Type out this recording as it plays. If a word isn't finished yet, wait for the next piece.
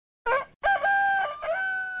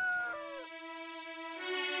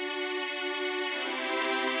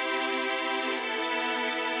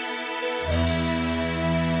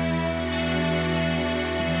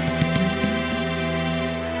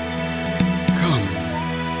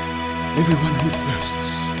Everyone who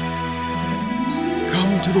thirsts,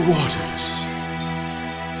 come to the waters.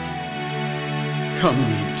 Come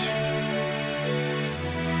and eat.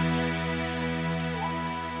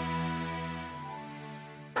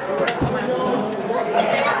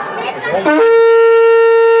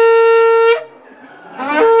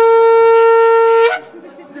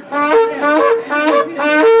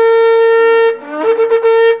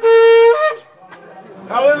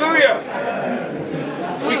 Hallelujah!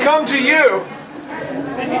 We come to you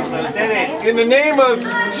in the name of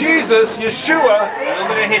Jesus, Yeshua,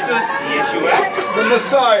 the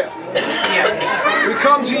Messiah. We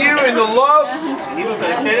come to you in the love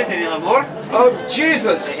of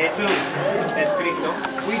Jesus.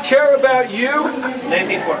 We care about you.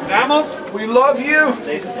 We love you.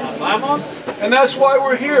 And that's why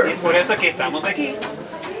we're here.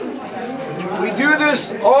 We do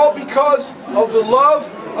this all because of the love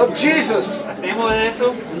of Jesus.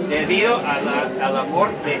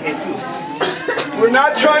 We're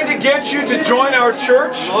not trying to get you to join our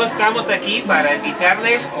church. No estamos aquí para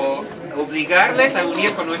invitarles o obligarles a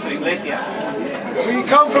unir con nuestra iglesia. We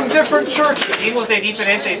come from different churches. Venimos de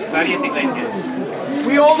varias iglesias.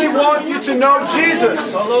 We only want you to know Jesus.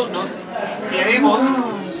 Solo nos queremos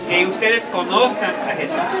que ustedes conozcan a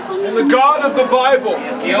Jesús. And the God of the Bible.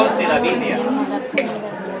 El Dios de la Biblia.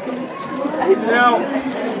 Now,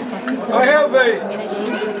 I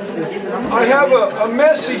have a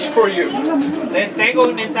message for you. Les tengo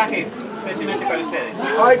un mensaje especialmente para ustedes.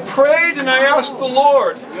 I prayed and I asked the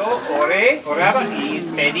Lord. Yo oraba y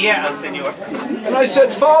pedía al Señor. And I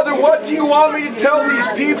said, Father, what do you want me to tell these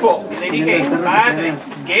people? Y le dije, Padre,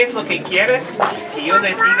 ¿qué es lo que quieres que yo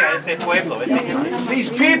les diga a este pueblo, esta gente? These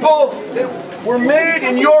people that were made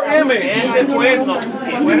in your image. Este pueblo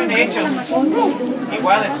que fueron hechos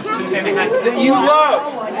iguales, tu semejante. That you love.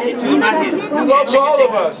 Y tu imagen. He loves all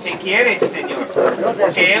of us. Te quieres, Señor,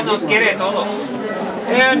 porque Él nos quiere a todos.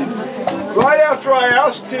 And right after I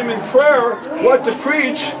asked him in prayer what to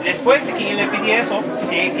preach, Después de que yo le pedí eso,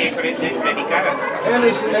 que les predicara. and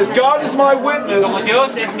as God is my witness, Como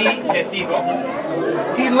Dios es mi testigo,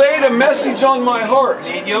 he laid a message on my heart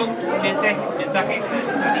me dio un mensaje a mi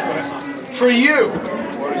corazón for you.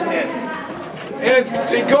 por usted. And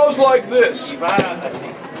it goes like this. Y va así.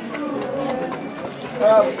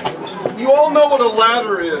 You all know what a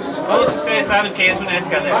ladder is. Todos ustedes saben que es una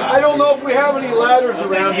escalera. I don't know if we have any ladders No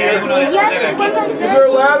sé around si hay here. una escalera aquí. Is there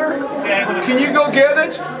a ladder? Si hay una- Can you go get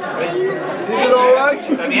it? Pues, Is it all right?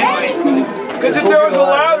 está bien, güey. Because if there was a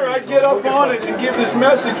ladder, I'd get up on it and give this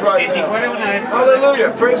message Que right si now. fuera una escalera. Hallelujah.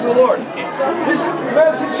 Praise the Lord. This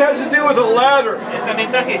message has to do with a ladder. Este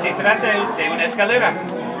mensaje se trata de una escalera.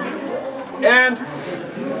 And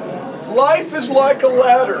life is like a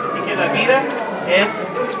ladder. Así que la vida es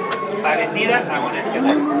parecida a una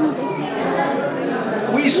escalera.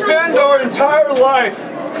 We spend our entire life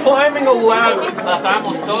climbing a ladder.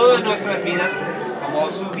 Pasamos todas nuestras vidas como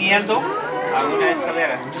subiendo a una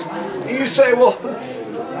escalera. And you say, well,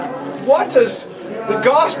 what does the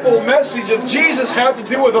gospel message of Jesus have to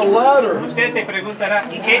do with a ladder? Usted se preguntará,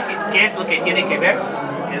 ¿y qué es lo que tiene que ver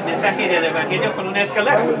el mensaje del evangelio con una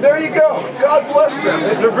escalera? There you go. God bless them.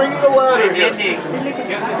 They're bringing a ladder here.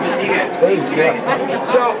 Dios les bendiga.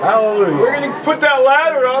 So we're going to put that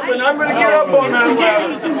ladder up, and I'm going to get up on that ladder.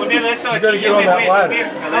 Vamos a poner esto aquí y yo me voy a subir a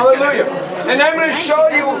la Hallelujah. escalera. And I'm going to show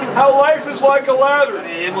you how life is like a ladder.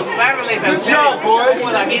 Mostrarles a Good ustedes job, boys.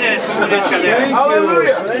 cómo la vida es como una escalera.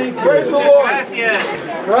 Hallelujah. Praise the Muchas Lord. gracias.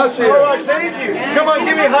 All right, thank you. Come on,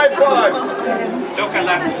 give me a high five.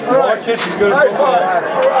 Chócala. All right, high five.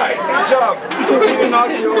 All right, good job. Don't need to knock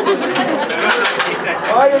you over.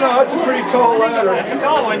 I don't know, that's a pretty tall ladder. That's a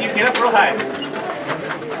tall one. You get up real high. It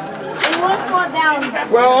won't fall down.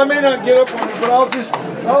 Well, I may not get up on it, but I'll just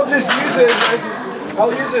use it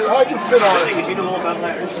I can sit on it. Because you know all about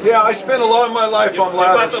ladders. Yeah, I spent a lot of my life on Yo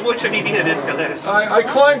ladders. paso mucho mi vida en escaleras. I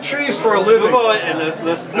climb trees for a living. Como los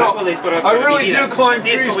árboles para I mi really vida. do climb Así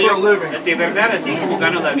es trees como for a yo, living. de verdad, así como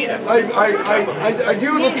gano la vida. I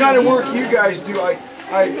do the kind of work you guys do. I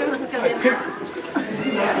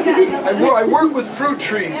work with fruit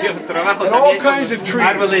trees Yo trabajo and all también kinds con of trees.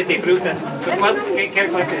 árboles de frutas. ¿Qué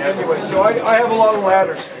clase de árbol? Anyway, so I have a lot of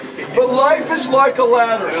ladders. But life is like a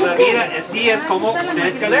ladder. Pero la vida así es como una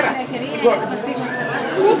escalera.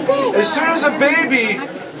 Look, as soon as a baby,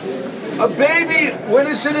 when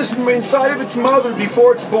it's inside of its mother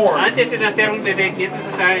before it's born, Antes de nacer un bebé, mientras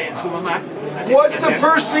está en su mamá, what's the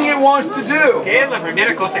first thing it wants to do? ¿qué es la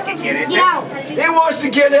primera cosa que quiere hacer? It wants to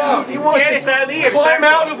get out. It wants Quiere to salir, climb exacto.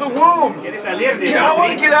 out of the womb. Quiere salir de Yeah, I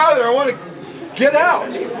want to get out of there. I want to get out.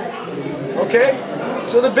 Okay?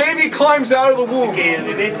 So the baby climbs out of the womb. Que el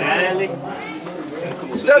bebé sale.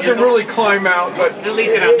 It doesn't really climb out, but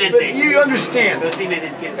you understand. Pero sí me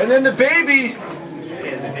entiende. And then the baby,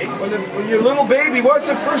 when your little baby, what's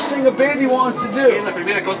the first thing a baby wants to Es do? la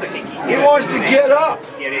primera cosa que He quisiera. wants to get up.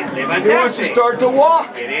 Quiere He wants to levantarse. start to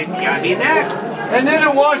walk. Quiere caminar. And then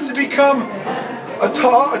it wants to become a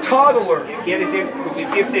toddler. Quiere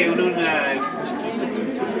convertirse en un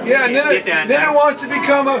Yeah, and then it wants to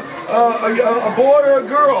become a boy or a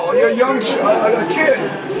girl, a young a kid.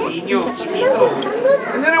 niño chiquito.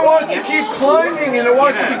 And then it wants to keep climbing, and it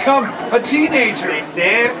wants to become a teenager.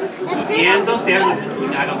 Crecer, subiendo, ser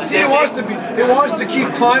un adolescente. See, it wants to keep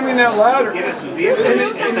climbing that ladder. Quisiera subir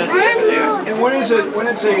esa escalera. And when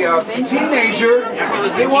it's a teenager, Ya cuando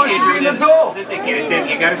it wants to be an adult. quiere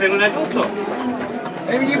llegar a ser un adulto.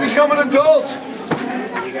 And you become an adult.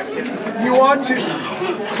 Llegar a ser You want to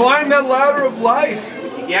climb that ladder of life.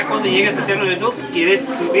 Ya cuando llegas a ser un adulto, quieres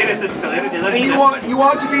subir esa escalera de la And vida. you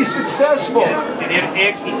want to be successful. Quieres tener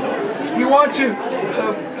éxito. You want to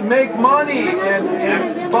make money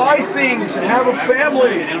and buy things and have a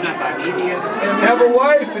family Tener una familia, and have a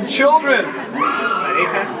wife and children.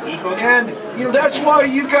 pareja, hijos. And you know that's why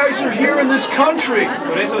you guys are here in this country.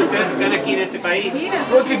 Por eso ustedes están aquí en este país.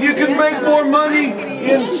 Look, if you can make more money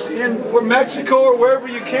in Mexico or wherever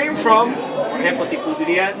you came from, Por ejemplo, si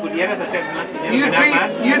pudieras hacer más dinero, ganar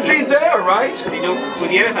más, you'd be there, right? si no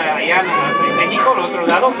pudieras allá en México, en otro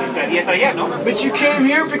lado, estarías allá, ¿no? But you came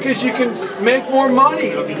here because you can make more money.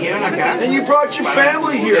 Pero vinieron acá And you brought your para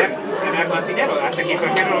family poder here ganar más dinero, hasta que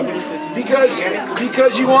trajeron lo que ustedes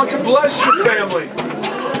because you want to bless your family.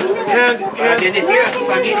 para bendecir a su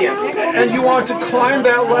familia. And you want to climb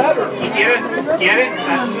that ladder. Quieren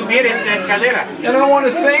subir esta escalera. And I want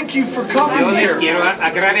to thank you for Yo coming les here. quiero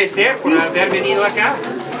agradecer por haber venido acá.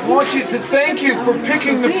 I want you to thank you for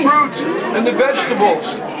picking the fruit and the vegetables.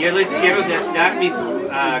 Yo les quiero dar mis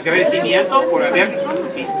agradecimientos por haber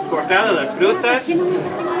cortado las frutas.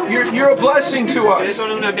 You're a blessing to Ustedes us.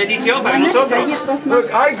 son una bendición para nosotros.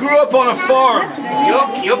 Look, I grew up on a farm.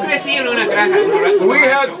 Yo crecí en una granja. We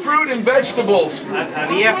had fruit and vegetables.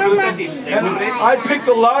 Había frutas y And legumbres. I picked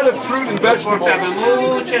a lot of fruit and Cortaba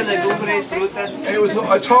vegetables. muchas legumbres, frutas.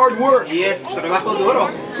 And it's hard work. Y es trabajo duro.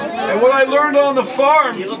 And what I learned on the Y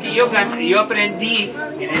farm lo que yo aprendí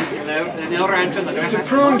en el rancho, en la to granja,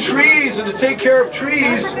 prune trees and to take care of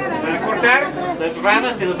trees para cortar las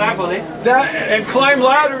ramas de los árboles, and climb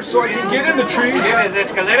ladders so I can get in the trees. las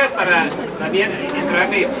escaleras para también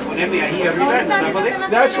entrarme y ponerme ahí arriba en los árboles.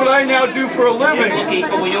 That's what I now do for a Es living. lo que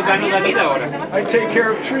como yo gano la vida ahora. I take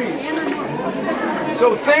care of trees.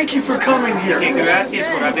 So thank you for coming Que here. gracias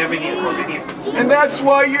por haber venido, por venir. And that's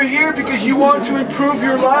why you're here, because you want to improve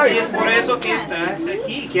your Y es life. por eso que estás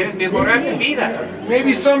aquí, quieres mejorar tu vida.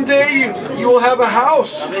 Maybe someday you will have a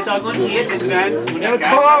house Tal vez algún día tendrán and una a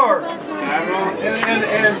casa, car un carro,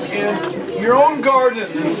 and your own garden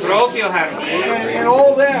un propio jardín, and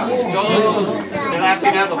all that. todo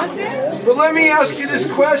relacionado. But let me ask you this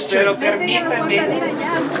question. Pero permítanme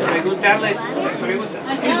preguntarles una pregunta.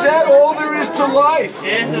 Is that all there is to life?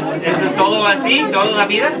 ¿Eso es todo así, toda la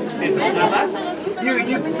vida? ¿Sin nada más?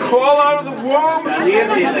 You crawl out of the womb, Salir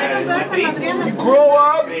de la matriz, you grow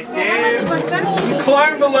up, crecer, you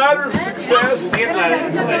climb the ladder of success, subir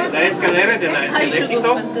la escalera del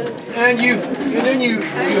éxito, and then you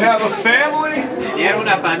have a family, tener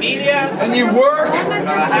una familia, and you work,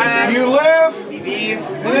 trabajar, you live, vivir,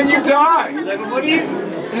 and then you die. luego morir.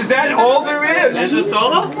 Is that all there ¿Eso is? es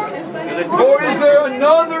todo? Or is there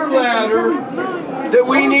another ladder that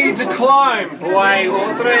we need to climb? ¿O hay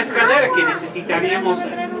otra escalera que necesitaríamos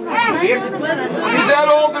subir? Is that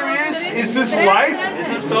all there is? Is this life?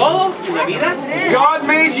 ¿Eso es todo? ¿La vida? God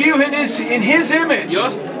made you in His image.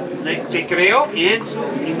 Dios te creó en su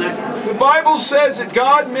imagen. The Bible says that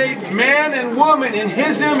God made man and woman in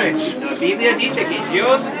His image. La Biblia dice que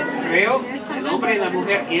Dios creó el hombre y la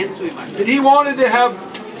mujer en su imagen. That He wanted to have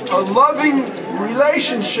a loving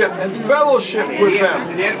relationship and fellowship with Quería them.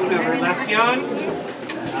 tener una relación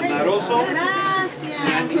amoroso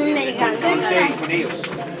con ellos.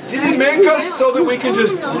 Did He make us so that we can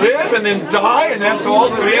just live and then die and that's all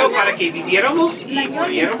there Creo is? para que viviéramos y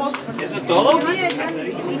muriéramos. ¿Eso es todo?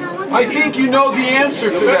 I think you know the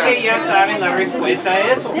answer Yo to creo que that. ya saben la respuesta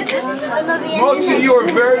a eso. Most of you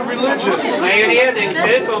are very religious. La mayoría de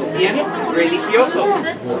ustedes son bien religiosos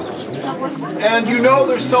And you know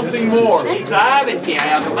there's something more. y saben que hay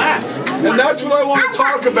algo más. And that's what I want to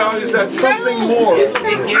talk about, is that something more.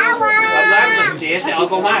 Hablarnos de ese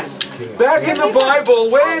algo más. Back in the Bible,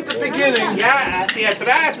 way at the beginning, Ya hacia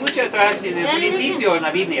atrás, mucho atrás, en el principio en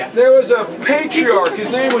la Biblia, there was a patriarch.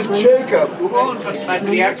 His name was Jacob. hubo un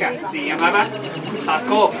patriarca, se llamaba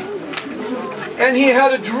Jacob, And he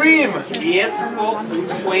had a dream. y él tuvo un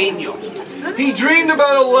sueño. He dreamed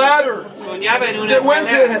about a ladder Soñaba en una that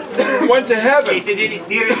escalera went to que heaven. se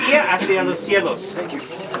dirigía hacia los cielos.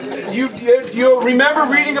 You remember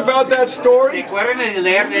reading about that ¿Se story? acuerdan de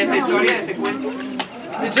leer de esa historia, ese cuento?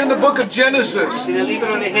 It's in the book of Genesis. En el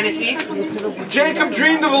libro de Génesis, Jacob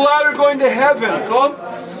dreamed of a ladder going to heaven.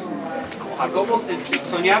 Jacobo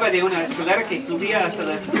soñaba de una escalera que subía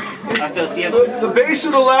hasta el cielo. The base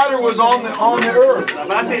of the ladder was on the earth. La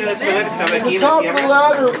base de la escalera estaba aquí The en la top of the tierra.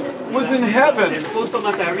 ladder was in heaven. El punto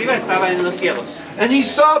más arriba estaba en los cielos. And he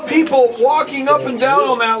saw people walking up and down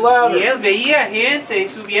on that Y ladder. él veía gente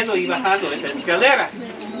subiendo y bajando esa escalera.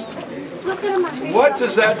 What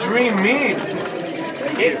does that dream mean?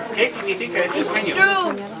 ¿Qué significa ese sueño?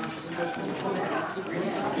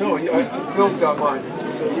 No, Bill's got mine.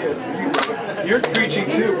 So you're preaching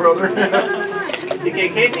too, brother. Así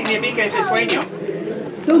que, ¿qué significa ese sueño?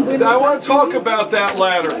 I want to talk about that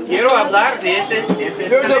ladder. Quiero hablar de esa There's a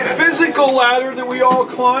escalera. physical ladder that we all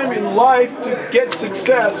climb in life to get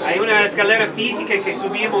success. Hay una escalera física que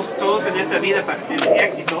subimos todos en esta vida para tener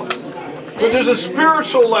éxito, But there's a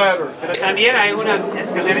spiritual ladder. pero también hay una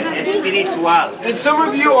escalera espiritual. And some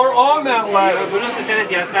of you are on that ladder. Algunos de ustedes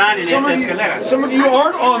ya están en esta escalera. Some of you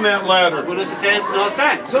aren't on that ladder. Algunos de ustedes no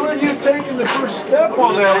están. Some of you have taken the first step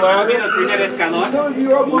on Algunos that han subido el ladder. primer escalón, Some of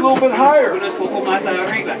you are up a little bit higher. algunos poco más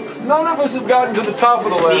arriba. None of us have gotten to the top of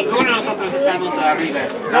the ladder. Ninguno de nosotros estamos arriba,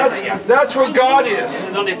 más allá. That's where God is.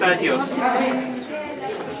 ¿Dónde está Dios?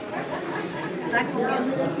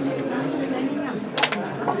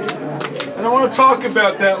 And I want to talk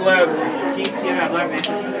about that ladder. Quisiera hablar de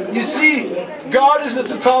esa escalera. You see, God is at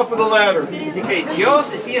the top of the ladder. Así que Dios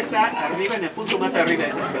sí está arriba, en el punto más arriba de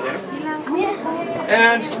esa escalera.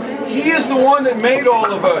 And He is the one that made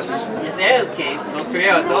all of us. Es Él que nos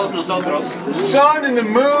creó a todos nosotros. The sun and the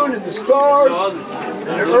moon and the stars Todos, and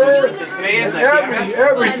the earth las estrellas, and la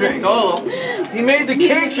tierra, everything. todo. He made the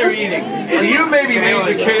cake you're eating. Or you maybe Creó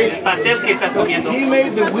made the el cake. pastel que estás comiendo. He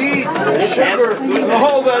made the wheat and the sugar and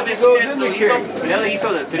all that goes in the cake. Él hizo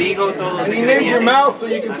el trigo, todos los And He made your ingredientes. mouth so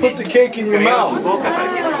you can put the cake in your Creó tu mouth. boca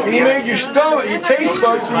para que lo And He made comieras. your stomach, your taste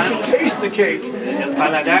buds, so you can taste the cake. El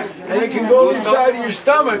paladar. And it can go inside of your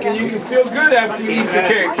stomach and you can feel good after you eat the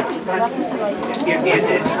cake. Sentir bien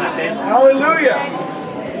de ese pastel. Hallelujah.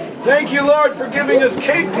 Thank you, Lord, for giving us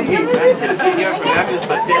cake to eat. Gracias, Señor, por darnos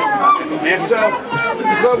pastel para comer. So,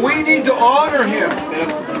 but we need to honor Him. Pero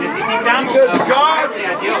necesitamos Because God honrarle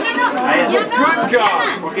a Dios. is a good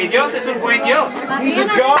God. Porque Dios es un buen Dios. He's a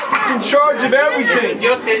God that's in charge of Es un everything.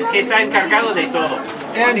 Dios que está encargado de todo.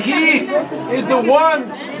 And He is the one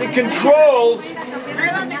that controls.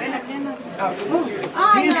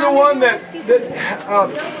 He's the one that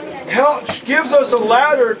helps, gives us a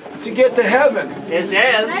ladder to get to heaven. Es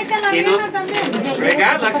Él que nos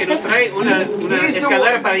regala, que nos trae una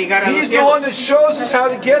escalera para llegar a los He's the one that cielos. shows us how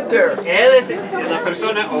to get there. Él es la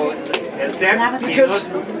persona o el ser que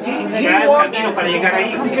Because nos he da el wants, camino para llegar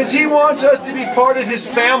ahí. because He wants us to be part of His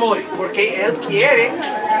family. Porque Él quiere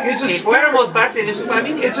It's a que spirit, fuéramos parte de su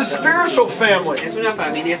familia. it's a spiritual family. Es una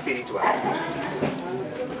familia espiritual.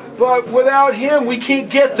 But without Him, we can't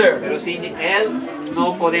get there. Pero sin Él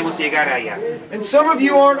no podemos llegar allá. And some of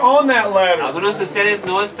you aren't on that ladder. Algunos de ustedes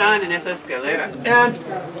no están en esa escalera. And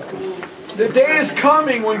the day is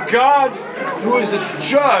coming when God, who is a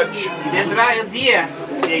judge, Y vendrá el día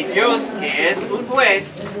de Dios, que es un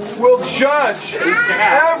juez, will judge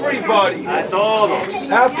everybody a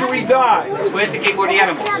todos, after we die, después de que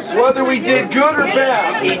muriéramos. whether we did good or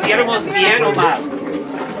bad, Que hiciéramos bien o mal,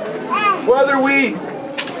 whether we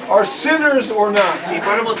are sinners or not. si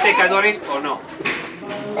fuéramos pecadores o no.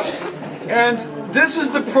 And this is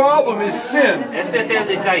the problem, is sin. Este es el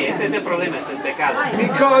detalle, este es el problema, es el pecado.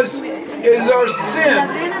 Because it is our sin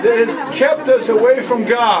that has kept us away from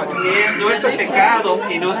God Que es nuestro pecado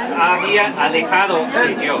que nos había alejado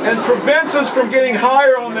de Dios. and prevents us from getting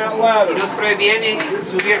higher on that Y ladder. nos previene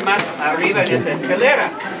subir más arriba de esa escalera.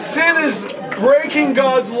 Sin is breaking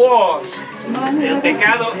God's laws, El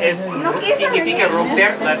pecado significa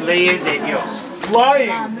romper las leyes de Dios.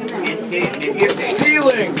 lying, Mentirte,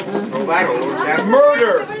 stealing, robar o hurtar,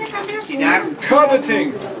 murder, asesinar,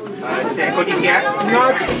 coveting, codiciar,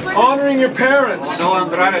 not honoring your parents, no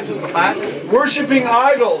honrar a tus papás, worshiping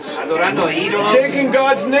idols, adorando a ídolos, taking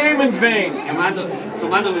God's name in vain.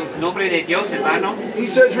 tomando el nombre de Dios en vano. He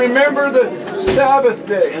says, remember the Sabbath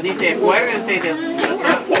day. Él dice, acuérdense del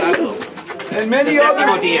sábado. And many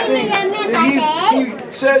other things. And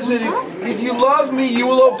he says that if you love me, you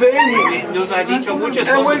will obey me. Nos ha dicho muchas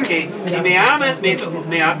cosas que si me amas, me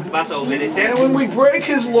vas a obedecer. And when we break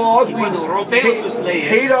his laws, we Cuando rompemos sus leyes,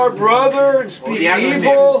 hate our brother and speak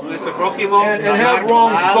evil nuestro prójimo, and have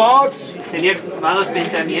wrong thoughts. tener malos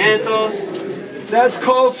pensamientos, That's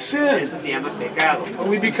called sin. eso se llama pecado. When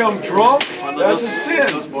we become drunk, Cuando that's a nos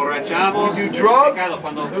sin. borrachamos, We do es drugs, pecado.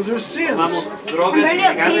 Cuando those are sins. tomamos drogas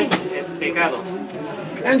ilegales, es pecado.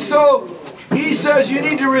 And so he says you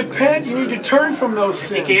need to repent, you need to turn from those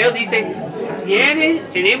Así que él sins. dice,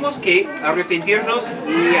 tenemos que arrepentirnos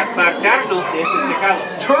y apartarnos de estos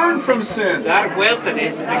pecados. Turn from sin. Dar vuelta de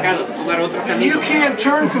esos pecados, tomar otro You camino. can't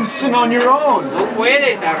turn from sin on your own. No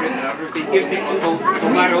puedes arrepentirse o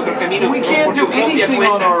tomar otro camino We por can't tu do propia anything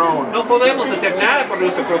on our own. cuenta. No podemos hacer nada por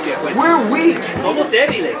nuestra propia cuenta. We're weak. Somos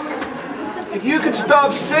débiles. If you could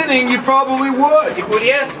stop sinning, you probably would. Si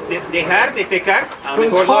pudieras dejar de pecar, a lo But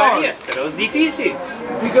it's mejor lo hard. harías, pero es difícil.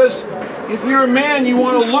 Because if you're a man, you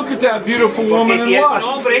want to look at that beautiful woman Porque and si eres un lust.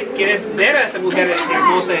 hombre, quieres ver a esa mujer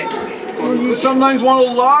hermosa. Or you sometimes want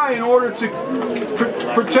to lie in order to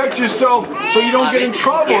protect yourself so you don't get in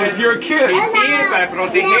trouble if you're a kid. Mentir para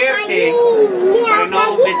protegerte, para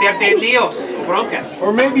no meterte en líos o broncas.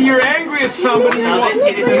 Or maybe you're angry at somebody, Tal vez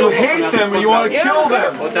tienes you enojo con hate la them, or you want to kill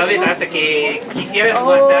them. O tal vez hasta que quisieras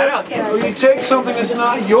matar a alguien. Or you take something that's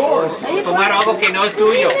not yours. O tomar algo que no es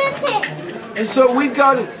tuyo. And so we've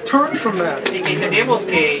got to turn from that Así que tenemos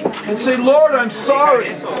que and say, Lord, I'm dejar sorry.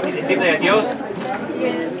 eso y decirle a Dios,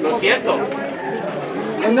 lo siento.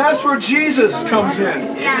 And that's where Jesus comes in.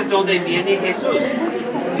 Ese es donde viene Jesús.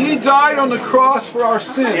 He died on the cross for our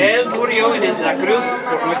sins. Él murió en la cruz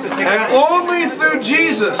por nuestros And pecados. only through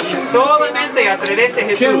Jesus Solamente a través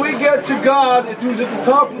de can we Jesús get to God who's at the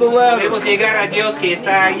top of the ladder. podemos llegar a Dios que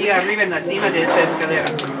está ahí arriba en la cima de esta escalera.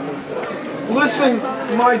 Listen,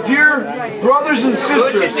 my dear brothers and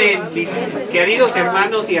sisters, Escúchenme, mis queridos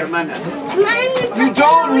hermanos y hermanas.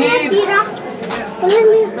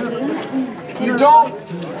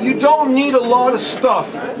 you don't need a lot of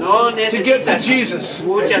stuff No to get to necesitas Jesus.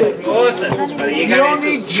 muchas cosas para You llegar a don't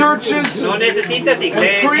need Jesús. churches No necesitas and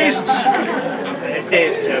iglesias, priests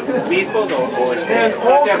obispos o and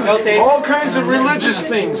sacerdotes all kinds of religious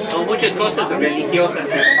things. o muchas cosas religiosas.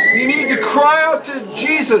 You need to cry out to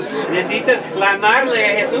Jesus. Necesitas clamarle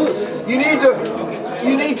a Jesús. You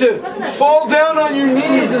need to fall down on your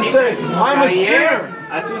knees and say, I'm a sinner.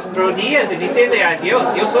 A tus rodillas y decirle a Dios,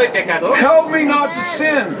 yo soy pecador. Help me not to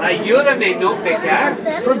sin. Ayúdame a no pecar.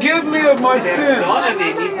 Forgive me of my sins.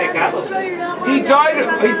 Perdóname mis pecados. He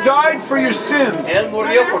died for your sins Él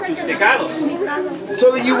murió por tus pecados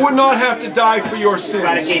so that you would not have to die for your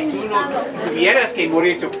para sins. que tú no tuvieras que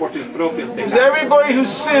morir por tus propios Because pecados. everybody who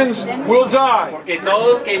sins will die. Porque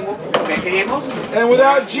todos que pequemos, And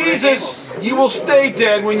without Jesus, you will stay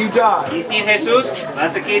dead when you die. y sin Jesús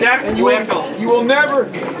vas a quedar And muerto. you will never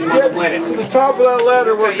get to the top of that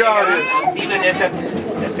ladder where God is. Encima de esta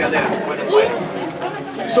escalera cuando mueres.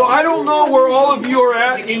 So I don't know where all of you are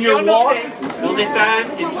at in Yo your no walk sé dónde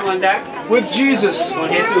están en tu andar with Jesus. con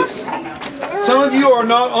Jesús. Some of you are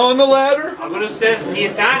not on the ladder. Algunos de ustedes ni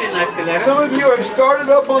están en la escalera. Some of you have started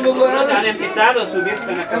up on the Algunos han ladder, empezado a subir,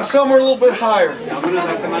 están acá. and some are a little bit higher. Algunos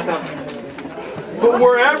hasta más alto. But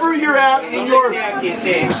wherever you're at in Donde your sea que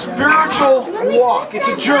estés, spiritual walk, it's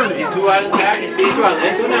a journey. tu andar espiritual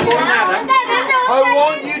es una jornada. I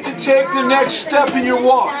want you to take the next step in your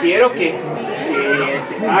walk. Quiero que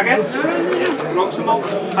hagas el próximo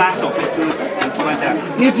paso en tu andar.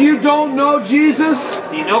 If you don't know Jesus,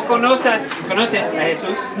 Si no conoces a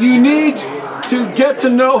Jesús, you need to get to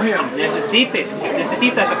know Him.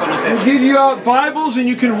 necesitas We'll conocer. give you out Bibles and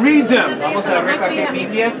you can read them Vamos a repartir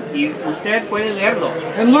Biblias y usted puede leerlo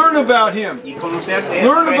and learn about Him. y conocer de él,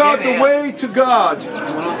 Learn about aprender de the él. way to God.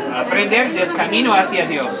 Aprender del camino hacia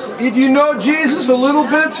Dios. If you know Jesus a little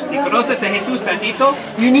bit, Si conoces a Jesús tantito,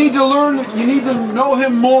 you need to know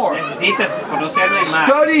Him more. necesitas conocerle más.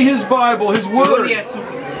 Study His Bible, His Word. Estudia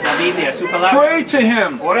la Biblia, su palabra. Pray to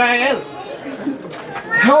Him. Ora a Él.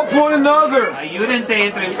 Help one another. Ayúdense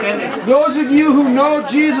entre ustedes. Those of you who know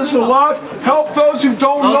Jesus a lot, help those who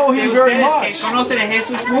don't know Los de Him very ustedes que much. conocen a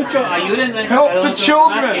Jesús mucho, ayúdenles Help a the los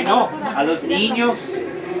children. más que no, a los niños.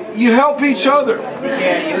 You help each other. Así que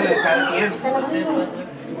ayuden a cada quien.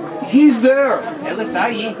 He's there. Él está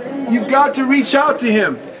allí. You've got to reach out to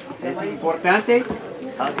Him. Es importante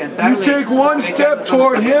alcanzarle. You take one step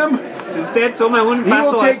toward him, Si usted toma un he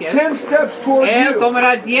paso will take hacia él, 10 steps toward él you.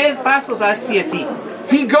 tomará 10 pasos hacia ti.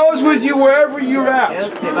 He goes with you wherever you're Él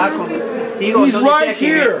at. te va contigo He's donde right sea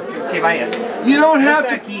here. que vayas. You don't Él have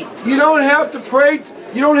está to. aquí. You don't have to pray.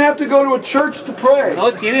 You don't have to go to a church to pray.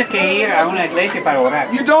 No tienes que ir a una iglesia para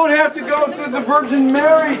orar. You don't have to go through the Virgin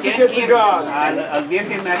Mary to Tienes get que to ir God. al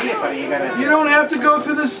Virgen María para llegar a You Dios. don't have to go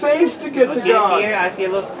through the saints to get No to tienes que ir God. hacia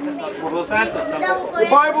por los santos tampoco. The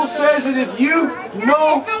Bible says that if you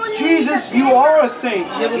know Jesus, you are a saint.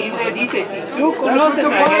 La Biblia dice, si tú That's what conoces the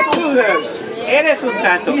a Bible Jesús, says. eres un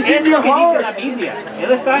santo. He's Es in lo your que dice heart. la Biblia.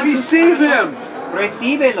 Él está en tu Receive corazón. him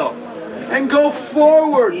Recíbelo. and go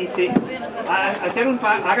forward. Y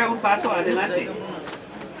haga un paso adelante.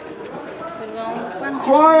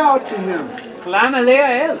 Cry out to him. Clámale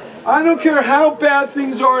a Él. I don't care how bad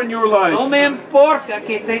things are in your No life. me importa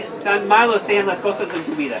que tan malos sean las cosas en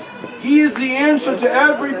tu vida. He is the answer to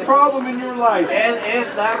every problem in your life. Él es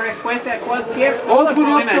la respuesta a cualquier Open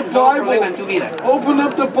problema, up the todo problema en tu Bible. vida. Open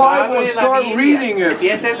up the Bible and Abre la start Biblia, reading it.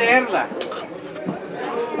 empieza a leerla.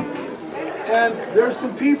 And there's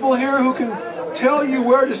some people here who can tell you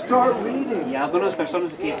where to start reading. Y algunas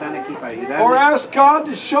personas que están aquí para Or ayudarles. ask God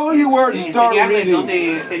to show you where to start Enseñarles reading.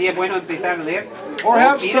 dónde sería bueno empezar a leer. Or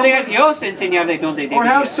have Pídele a somebody, Dios enseñarle dónde or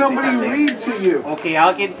have deberías somebody empezar a leer. read to you. O que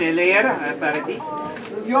alguien te lea para ti.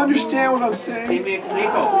 You understand what I'm ¿Sí saying? me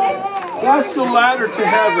explico? That's the ladder to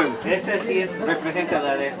heaven. Esta sí representa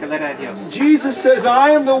la escalera de Dios. Jesus says,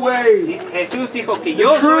 I am the way. Jesús dijo que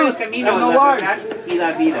yo soy el truth camino, and the la life. verdad y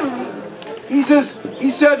la vida. He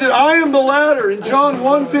said that I am the ladder. In John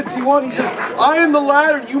 1:51, he says, I am the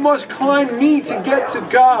ladder. You must climb me to get to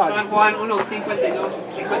God. San Juan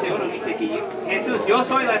 1:51 dice que Jesús, yo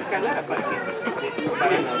soy la escalera para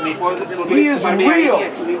me puedo He is real.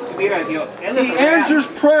 subir a Dios. Él es He real. answers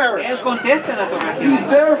Él prayers. contesta las He's oraciones.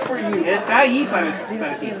 there for you. Él está ahí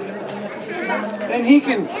para ti. And he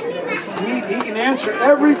can answer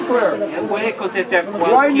every prayer. Él puede contestar Right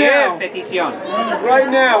cualquier now. petición. Right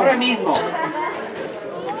Ahora now, mismo.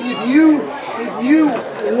 if you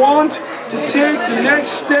want to take the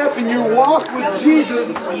next step in your walk with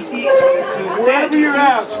Jesus, Y si wherever you're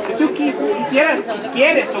at, si tú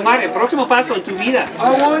quieres tomar el próximo paso en tu vida,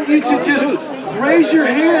 I want you to just raise your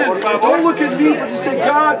hand. Por favor. Don't look at me, but just say,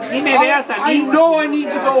 God, Ni me veas a I mí. know I need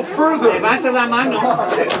to go further. levanta la mano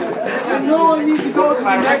I know I need to go to the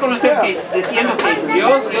para next reconocer que step. diciendo que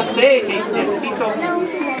Dios, yo sé que necesito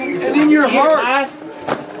And in your ir heart, más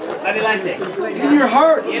adelante. in your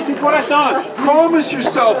heart, Y en tu corazón, promise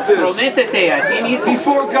yourself this prométete a ti mismo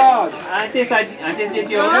before God. antes de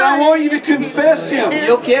Dios. And I want you to confess Him.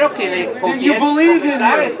 Yo quiero que le That you confieses, believe in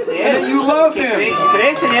confesares Him. de And that you love que Him.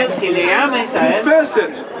 crees en Él, que le ames a Él. Confess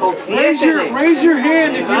it. Confiésele. Raise your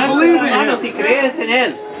hand if you Levanta believe la mano in si Him. crees en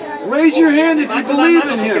Él. Raise your hand if you Levanta la believe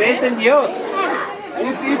mano in si Him. crees en Dios.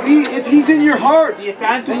 If He's in your heart Si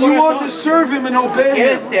está en tu and you want to corazón, serve Him and obey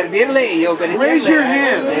quieres Him, servirle y Raise your obedecerle.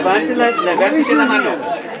 hand. Levántese la mano.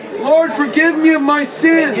 Lord, forgive me of my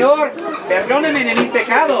sins. Señor, perdóname de mis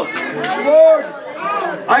pecados. Lord,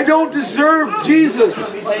 I don't deserve Jesus,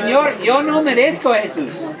 Señor, yo no merezco a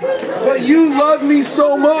Jesús. but you love me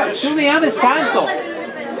so much Tú me amas tanto.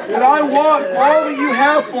 that I want all that you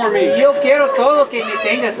have for Y me. yo quiero todo que me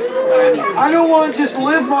tengas para mí. I don't want to just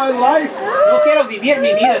live my life No quiero vivir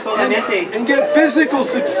mi vida solamente and get physical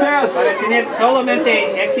success, para tener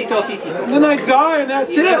solamente éxito físico. and then I die and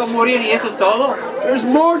that's Y luego it. morir y eso es todo. There's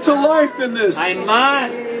more to life than this. Hay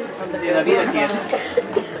más de la vida que eso.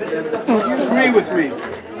 You agree with me?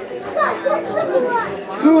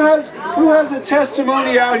 Who has a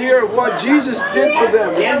testimony out here of what Jesus did for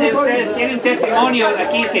them? ¿Quién de ustedes tiene un testimonio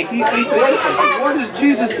aquí que Cristo hizo por ti? What has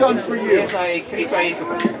Jesus done for you? Eso Cristo ha hecho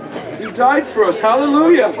por He died for us.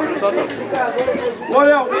 Hallelujah. nosotros. What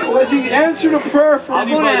else? Has He answered a prayer for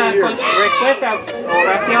 ¿Alguna anybody here? respuesta,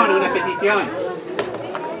 oración, una petición?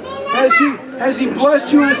 Has He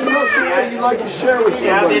blessed you in a special way you'd like to share with ¿Se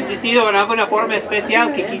ha somebody? bendecido en alguna forma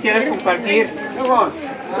especial que quisieras compartir? Come on.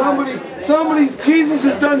 Somebody, Jesus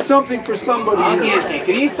has done something for somebody here. Alguien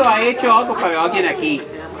que Cristo ha hecho algo para alguien aquí.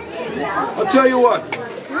 I'll tell you what.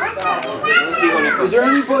 Digo una Is cosa. there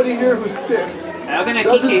anybody here who's sick? Alguien aquí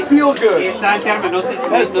Doesn't feel good. que está enfermo, no se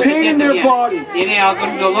Has pain in siente their bien. body. Tiene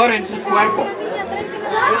algún dolor en su cuerpo.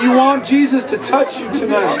 And you want Jesus to touch you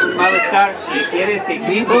tonight. Malestar. Y quieres que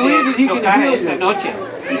Cristo Believe that He te can tocara heal esta you. noche.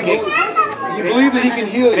 Y que You believe that he can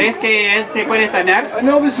heal you? ¿Crees que Él te puede sanar? I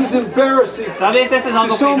know this is embarrassing Tal vez eso es to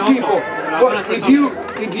algo some penoso people, para algunas but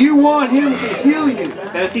personas. if you want him to heal you,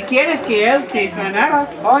 Pero si quieres que Él te sanara,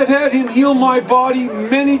 I've had him heal my body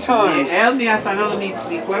many times. Él me ha sanado mi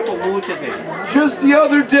cuerpo muchas veces. Just the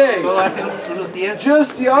other day, Solo hace unos días,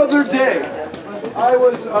 just the other day, I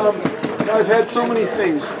was, I've had so many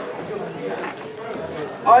things.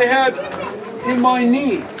 I had in my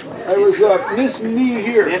knee, I was this knee de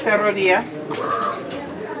here. esta rodilla,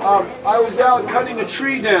 I was out cutting a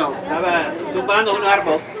tree down, estaba tumbando un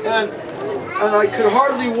árbol, and I could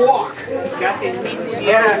hardly walk. casi ni I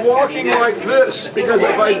pudiera was walking caminar. like this because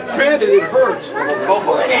if I bent it, it hurt.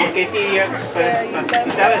 Cojo, porque si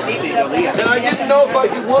estaba así me dolía. And I didn't know if I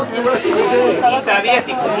could work the rest of the day. Y sabía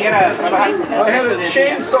si pudiera trabajar. I had a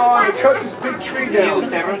chainsaw and I cut this big tree Tenía un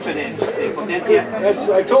down. serrucho de potencia.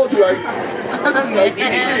 I told you,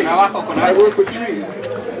 Trabajo con I árboles. work with trees.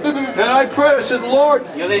 And I prayed, I said, Lord,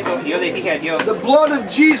 Yo le dije a Dios, the blood of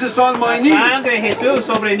Jesus on my la knee. sangre de Jesús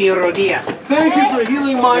sobre mi rodilla. Thank you for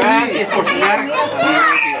healing my knee. Gracias por sanar mi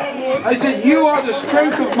rodilla. I said, you are the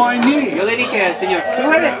strength of my knee. Yo le dije al Señor,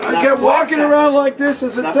 tú eres I la kept walking fuerza. around like this. I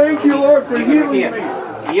said, thank you, Lord, for healing me.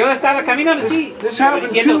 Y yo estaba caminando así, This happened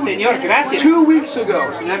diciendo, Señor, gracias. 2 weeks ago.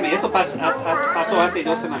 Eso pasó hace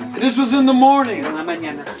 2 semanas. This was in the morning. En la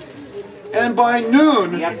mañana, And by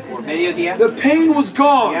noon, ya por mediodía, the pain was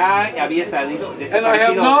gone. ya había salido, And I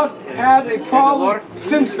have desaparecido not had a el problem dolor.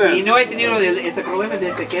 since Y then. no he tenido ese problema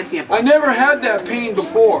desde aquel tiempo. I never had that pain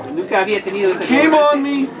before. Nunca había tenido ese Came dolor. on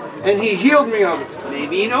me and he healed me of it. Me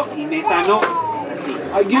vino y me sanó así.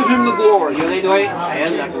 I give him the glory. Yo le doy a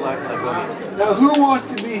él la gloria. Now who wants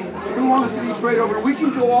to be prayed over? We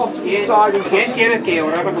can go off to the side and ¿Quién pray. quieres que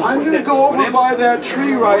oráramos por I'm going to usted? go over by that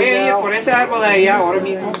tree Voy right a ir now. por ese árbol de allá ahora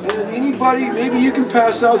mismo. And anybody, maybe you can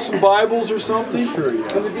pass out some Bibles or something.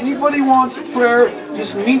 And if anybody wants prayer,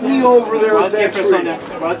 just meet me over there at Cualquier that tree. persona,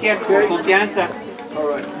 cualquier Okay. confianza. All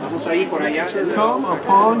right. Vamos a ir por allá. Come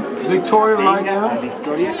upon Victoria right Venga a now.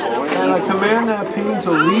 Victoria And I ahora. command that pain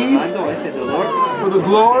to leave Cuando ese dolor for the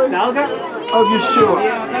glory salga, of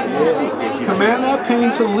Yeshua. Command that pain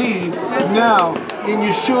to leave now in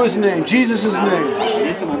Yeshua's name, Jesus' name. en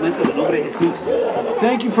ese momento el nombre de Jesús.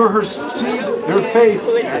 Thank you for her seed, her faith,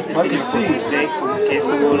 like a seed. Que es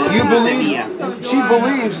como una You semilla. believe, she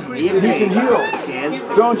believes that he can heal, Que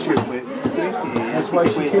él don't you? crees que That's why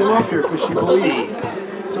she came up here, because she believes.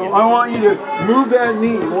 So I want you to move that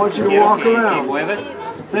knee. I want you to quiero walk que around. muevas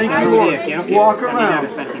Thank esa you, rodilla. Lord. Quiero que Walk caminar around.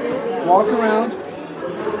 bastante. Walk around.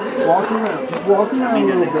 Walk around. Just walk around a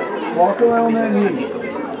little bit. Walk around that knee.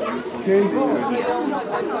 Okay?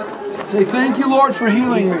 Say thank you, Lord, for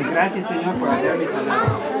healing me. Gracias, Señor, por haberme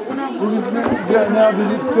sanado. Now,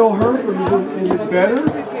 does it still hurt, or is it better?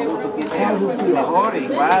 How does it feel? Ahora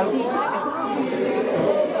igual.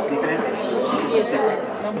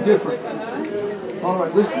 Different. All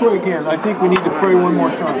right, let's pray again. I think we need to pray one more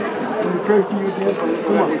time. Can we pray for you again?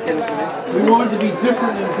 Come on. We want it to be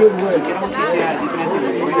different in a good way.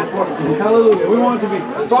 Hallelujah. We want it to be.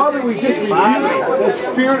 Father, we just rebuke the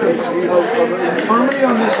spirit of infirmity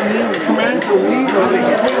on this knee. We command it to leave on this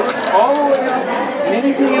foot all the way up. And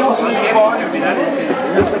anything else in this body.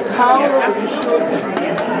 It's the power of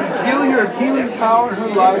Yeshua. Heal your healing power in her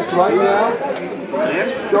life right now.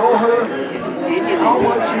 Show her how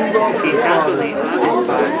much you love her.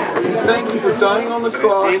 We thank you for dying on the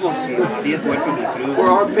cross for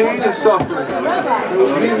our pain and suffering. We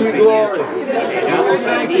give you glory. And we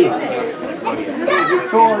thank you,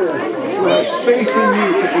 Victoria, who has faith in you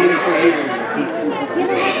to believe for healing.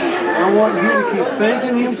 I want you to keep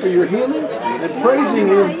thanking him for your healing and praising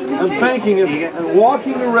him and thanking him and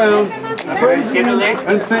walking around praising him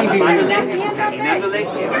and thanking him.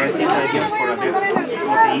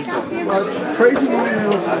 Praising him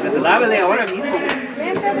now. Alábale ahora mismo.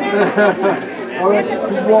 All right,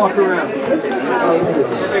 just walk around.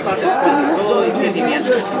 ¿Qué pasa con todo el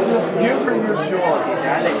crecimiento? Give her your joy.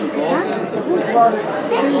 Dale gozo. Father,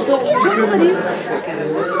 please don't forgive me.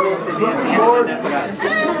 Lord,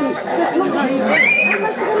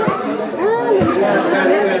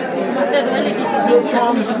 your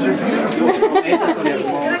promises are beautiful. Esas son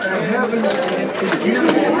hermosas. Heaven is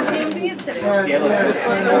beautiful. And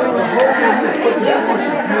the hope that you put before us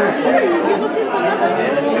is beautiful.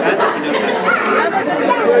 La esperanza que nos hace. I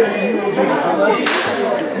pray that you will just bless,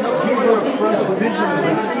 give her a fresh vision.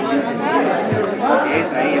 Es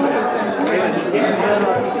ahí en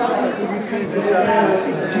Jesus,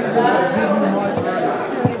 I give you my prayer.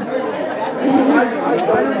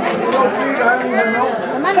 I don't so big, I don't even know.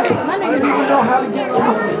 I don't even know how to get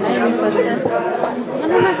over it.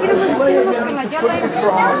 foot of the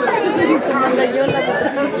cross.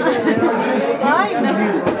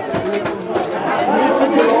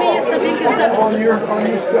 On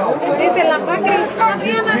yourself. Dice la máquina está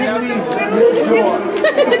bien.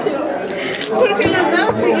 Porque la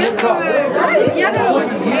dama ya no.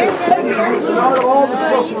 Not all the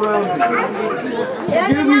stuff around me.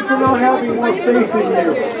 Forgive me for not having more faith in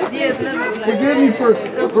you. Forgive me for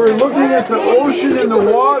looking at the ocean and the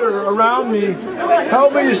water around me.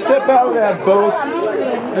 Help me to step out of that boat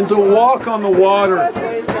and to walk on the water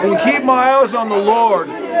and keep my eyes on the Lord.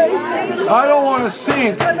 I don't want to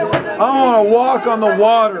sink. I want to walk on the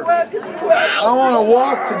water. I want to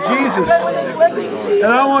walk to Jesus.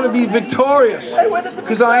 And I want to be victorious.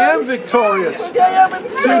 Because I am victorious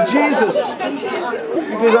through Jesus.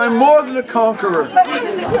 Because I'm more than a conqueror.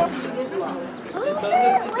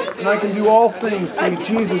 And I can do all things through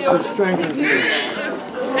Jesus who strengthens me.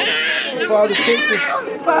 Father, take this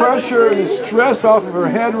pressure and this stress off of her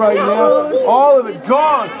head right now. All of it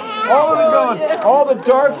gone. All of it gone. All the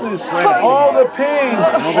darkness, all the pain,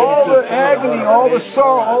 all the agony, all the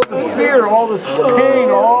sorrow, all the fear, all the pain,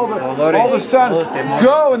 all the sadness.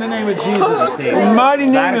 Go in the name of Jesus. In the mighty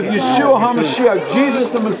name of Yeshua HaMashiach, Jesus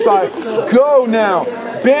the Messiah. Go now.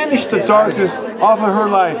 Banish the darkness off of her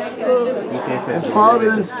life. And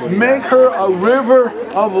Father, make her a river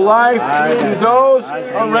of life to those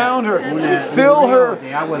around her. Fill her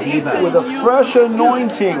with a fresh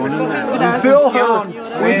anointing. Fill her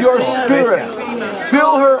with your Spirit.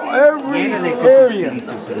 Fill her every area.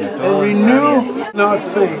 And renew, not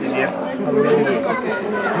faint. You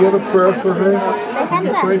have a prayer for her? Can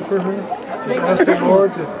you pray for her? Just ask the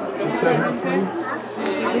Lord to set her free.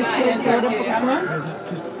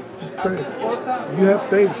 Just pray. You have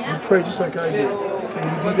faith. You pray just like I do. Can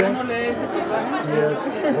you do that? Yes.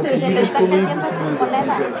 Okay, you just believe with me that you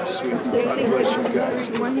guys are sweet. God bless you guys.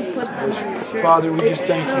 Bless you. Father, we just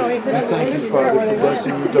thank you. We thank you, Father, for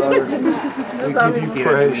blessing your daughter. We give you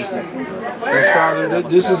praise. And Father,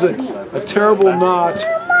 this is a terrible knot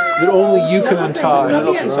that only you can untie.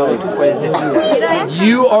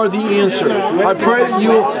 You are the answer. I pray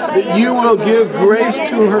that you will give grace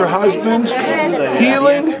to her husband,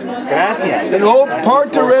 healing, and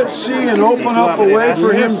part the Red Sea and open up a way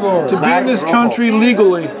for him to be in this country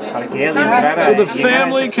legally, so the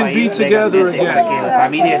family can be together again.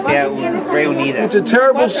 It's a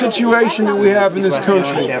terrible situation that we have in this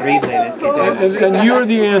country, and you're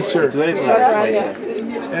the answer.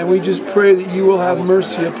 And we just pray that you will have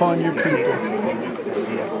mercy upon your people.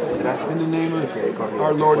 In the name of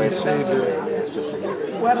our Lord and Savior.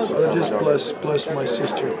 Father, just bless my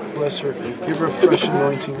sister. Bless her. Give her a fresh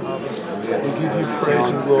anointing, Abba. We give you praise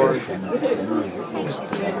and glory. Just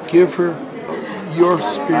give her your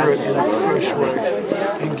Spirit in a fresh way.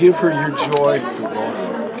 And give her your joy.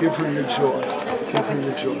 Give her your joy. Give her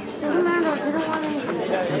your joy.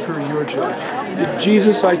 Give her your joy.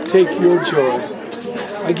 Jesus, I take your joy.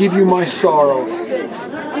 I give you my sorrow.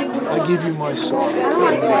 I give you my sorrow.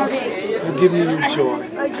 I give you your joy.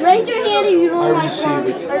 Raise your hand if you don't I receive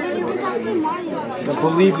it. I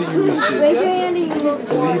believe that you receive it. Raise your hand if you don't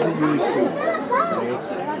Believe that you receive it.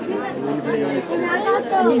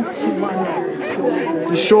 Believe that you receive it.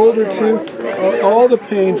 The shoulder too. All the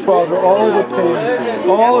pain, Father. All the pain.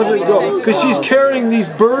 All of it go. Because she's carrying these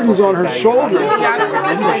burdens on her shoulders.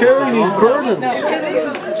 She's carrying these burdens.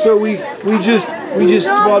 So we just,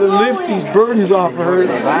 Father, lift these burdens off of her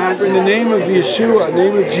in the name of Yeshua, in the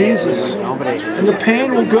name of Jesus. And the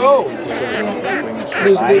pain will go.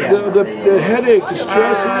 The headache, the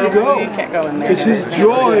stress will go. Because His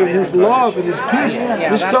joy and His love and His peace,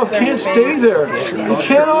 this stuff can't stay there. It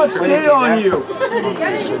cannot stay on you.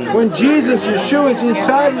 When Jesus, Yeshua, is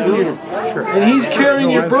inside of you, and He's carrying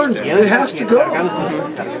your burdens, it has to go.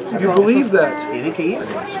 Do you believe that?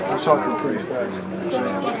 I'm talking pretty fast.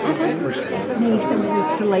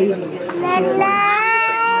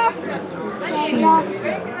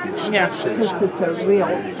 Yes, it's a real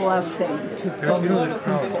blessing to so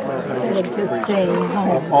many people to stay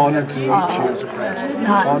home. Honor to meet you.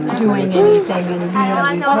 Not doing anything and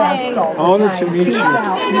being depressed all the Honor time. to meet you.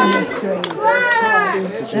 Ministry.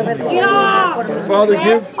 Father,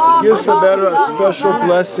 give Sabetta a special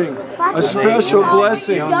blessing. A special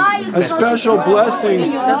blessing. A special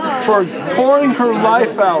blessing for pouring her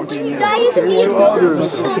life out to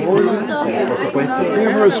others.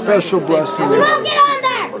 Give her a special blessing.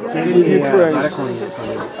 We give you praise.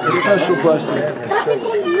 A special blessing.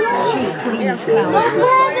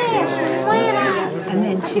 And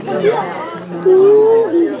then she goes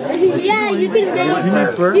Yeah, you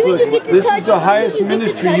can. You get to This touch. is the highest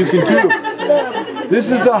ministry you can do. This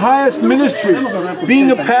is the highest ministry. Being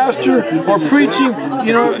a pastor or preaching,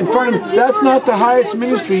 you know, in front of him, that's not the highest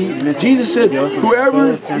ministry. Jesus said,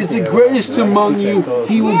 whoever is the greatest among you,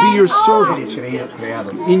 he will be your servant.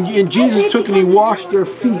 And Jesus took and he washed their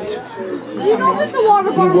feet. He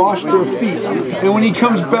washed their feet. And when he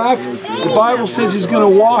comes back, the Bible says he's going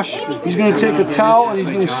to wash, he's going to take a towel and he's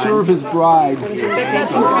going to serve his bride.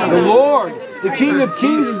 The Lord, the King of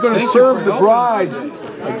Kings, is going to serve the bride.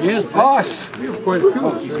 Us.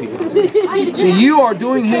 So you are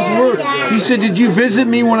doing his work. He said, did you visit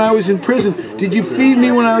me when I was in prison? Did you feed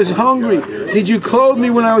me when I was hungry? Did you clothe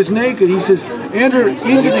me when I was naked? He says, enter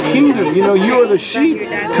into the kingdom. You know, you are the sheep.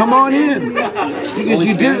 Come on in. Because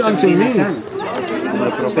you did it unto me.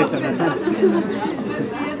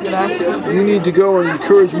 You need to go and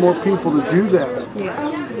encourage more people to do that.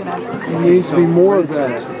 There needs to be more of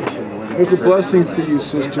that. There's a blessing for you,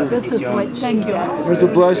 sister. Thank you. There's a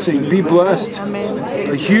blessing. Be blessed.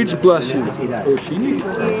 A huge blessing.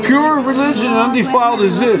 Pure religion and undefiled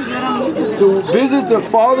is this: to visit the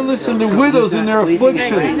fatherless and the widows in their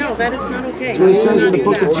affliction. That is not okay. So it says in the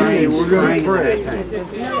book of James. We're going to pray.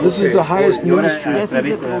 This is the highest ministry.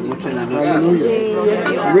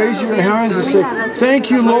 Hallelujah. Raise your hands and say, thank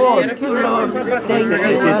you, Lord.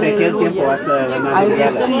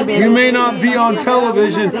 You may not be on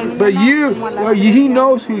television, but he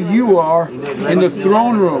knows who you are in the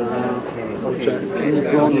throne room. In the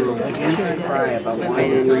throne room.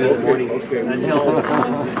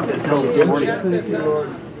 Until this morning.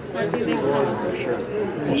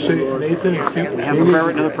 Nathan, We have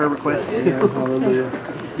another prayer request. hallelujah.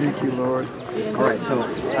 Thank you, Lord. All right, so,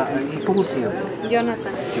 ¿cómo se llama?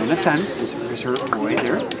 Jonathan. Jonathan is her boy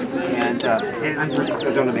there. And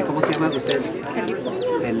perdóname, ¿cómo se llama usted?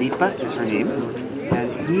 Felipa is her name.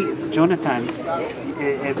 And Jonathan,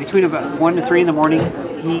 between about 1 to 3 in the morning,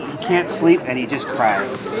 he can't sleep and he just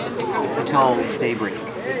cries until daybreak.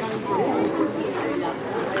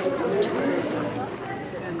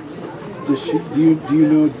 Do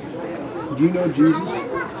you know Jesus?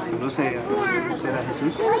 No sé, ¿será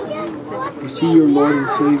Jesús? Is he your Lord and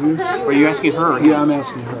Savior? Are you asking her? Yeah, I'm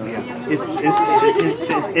asking her. Yeah. Es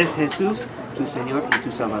Jesús tu Señor y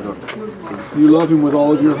tu Salvador. You love him with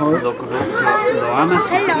all of your heart? Lo amas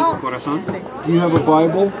con tu corazón. Do you have a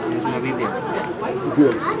Bible? Es una Biblia.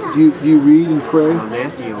 Good. Do you read and pray? Lo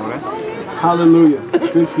lees y oras. Hallelujah.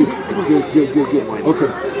 Good for you. Good. Okay.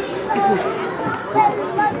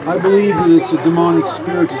 I believe that it's a demonic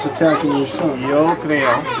spirit that's attacking your son. Yo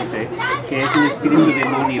creo, dice, que es un espíritu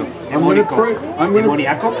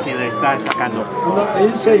demoníaco que le está atacando. I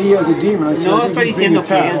didn't say he has a demon. I said No I estoy think he's being diciendo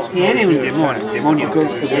que él attacked. tiene un demonio.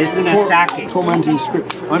 Es un ataque. Tormenting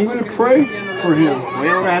spirit. I'm going to pray for him Voy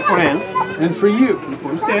a orar por él and for you. y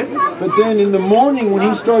por usted. But then in the morning when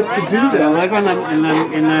he starts to do Pero that, luego en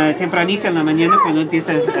la tempranita, en la mañana, cuando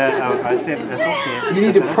empiezas a hacer eso, you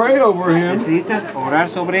need to pray over him. necesitas orar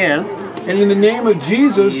sobre él And in the name of y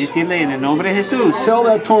Jesus, decirle en el nombre de Jesús, tell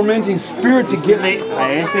that tormenting spirit to get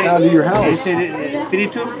decirle a out of your house. ese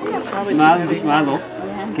espíritu malo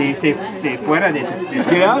que se fuera de tu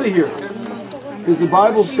Get out of here. Because the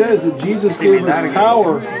Bible says that Jesus gave us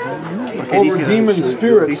power over demon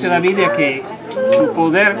spirits. Dice la Biblia que su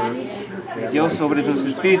poder dio sobre los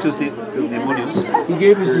espíritus de demonios. He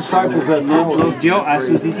gave his disciples that power. Los dio a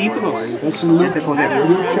sus discípulos That's in Luke, ese poder.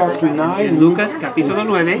 Luke chapter 9 En and Luke Lucas capítulo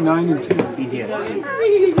 9 9 and 10. y 10.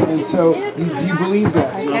 And so, you believe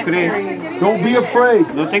that. ¿Lo crees? Don't be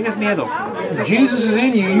afraid. No tengas miedo. Jesus is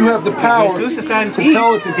in you. You have the power Jesús está en to ti.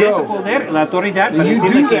 tell it to Tienes el go. poder, la autoridad And para you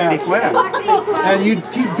decirle do que that. se fuera. And you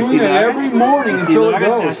keep doing Si lo that hagas- every morning si until lo it hagas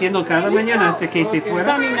goes. haciendo cada mañana hasta que se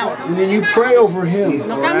fuera. And then you pray over him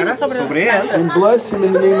Orar sobre él. and bless him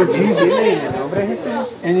in the name of Jesus. En el nombre de Jesús.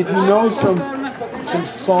 And if you know some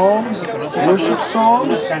psalms, worship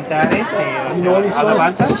songs, Cantares, you know any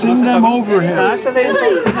alabanzas. songs, sing them over him.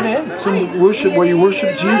 Cántale sobre él. Some worship where you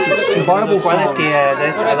worship Jesus, some Bible ¿Cuál es songs. que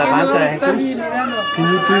des alabanza a Jesús? Can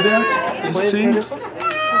you do that? Just sing. Okay.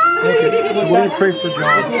 So we're going to pray for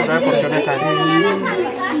John. Orar por Jonathan.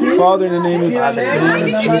 Father, in the name of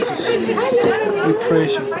Jesus, we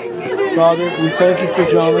praise you. Father, we thank you for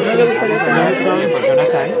Jonathan. Por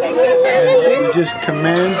Jonathan. And we just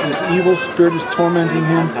command this evil spirit is tormenting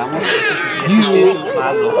him. Damos ese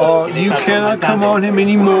malo. You cannot come on him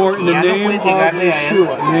anymore in the Ya no name of puedes llegarle a él.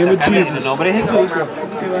 Yeshua, in the name of En el Jesus. nombre de Jesús.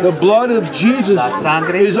 The blood of Jesus La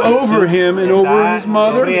sangre is over him and over está his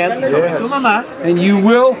mother. sobre él y sobre su mamá. And you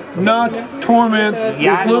will not torment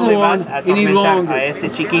Ya this no little le one vas a any atormentar a longer. este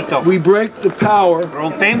chiquito. We break the power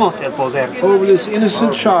Rompemos el poder over this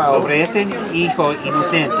innocent child. sobre este hijo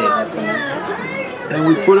inocente. And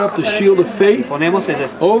we put up the shield of faith Ponemos el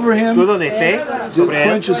over him. escudo de fe It sobre él.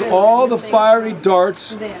 quenches all the fiery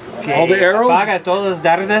darts, all the arrows Apaga todas las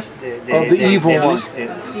dardas of the evil one.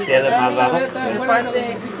 del malvado.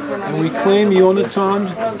 And we claim Yonatan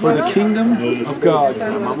for the kingdom of God.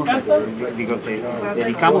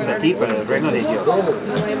 Dedicamos a ti para el reino de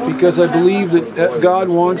Dios. Because I believe that God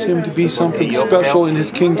wants him to be something special in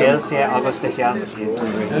his kingdom. Él sea algo especial en tu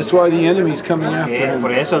reino. That's why the enemy's coming after him.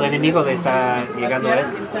 Por eso el enemigo le está llegando a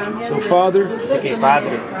él. So Father, Así que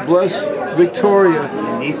Padre, bless Victoria,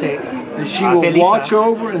 bendice that she a will Felipa watch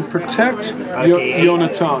over and protect para que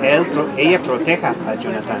Yonatan ella proteja a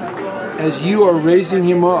Jonathan. as you are raising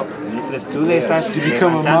him up Mientras tú le estás to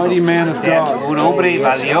become a levantando, mighty man of sea God. un hombre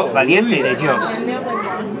valiente de Dios.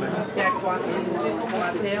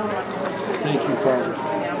 Thank you, Father.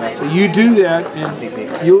 So you do that, and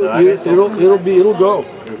it'll go.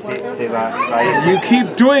 Se va a ir. You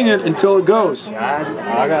keep doing it until it goes.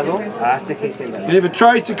 Hágalo hasta que se vaya. And if it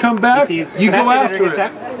tries to come back, Si you go trata de after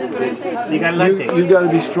regresar, it. pues siga adelante. You got to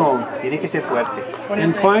be strong. Tiene que ser fuerte.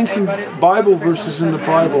 And find some Bible verses in the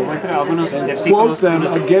Bible. Encuentra algunos Quote versículos them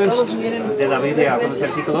against. de la Biblia, algunos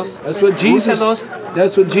versículos. Úsalos.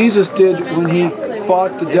 That's what Jesus did when he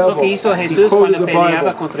fought the Es lo devil. que hizo He Jesús quoted cuando the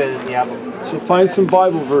peleaba Bible. contra el diablo. So find some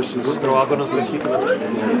Bible verses. Encontró algunos versículos.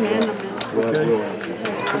 Okay.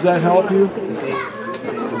 Does that help you?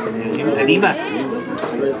 Anima.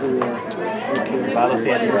 Alabado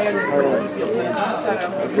sea Dios.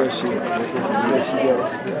 God bless you.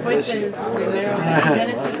 Bless you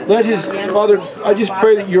guys. Let his Father, I just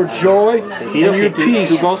pray that your joy and your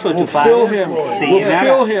peace will fill him. Will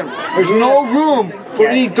fill him. There's no room for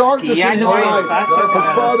any darkness in his life.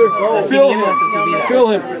 But Father, fill him. Fill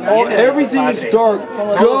him. Everything is dark.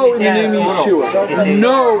 Go in the name of Yeshua.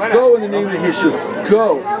 No, go in the name of Yeshua.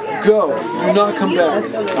 Go. Go. Do not come back.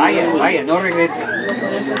 Vaya, no regrese.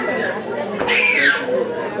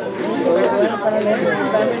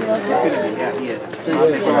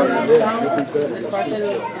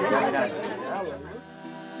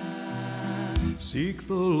 Seek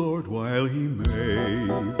the Lord while he may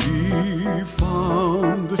be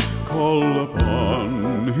found. Call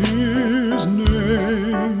upon his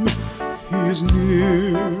name. He's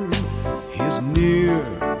near, he's near,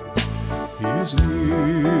 he's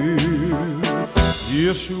near.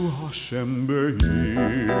 Yeshu Hashem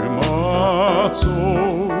Behir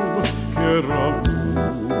Matzov Kerabu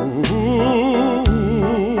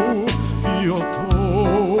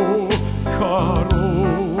Yoto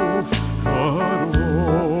Karov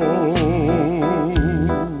Karov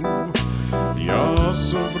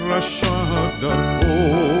Yasov Rasha Darko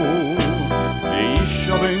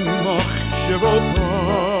Yishavim Machshevotav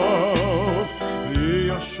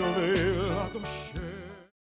Yashavel Adoshem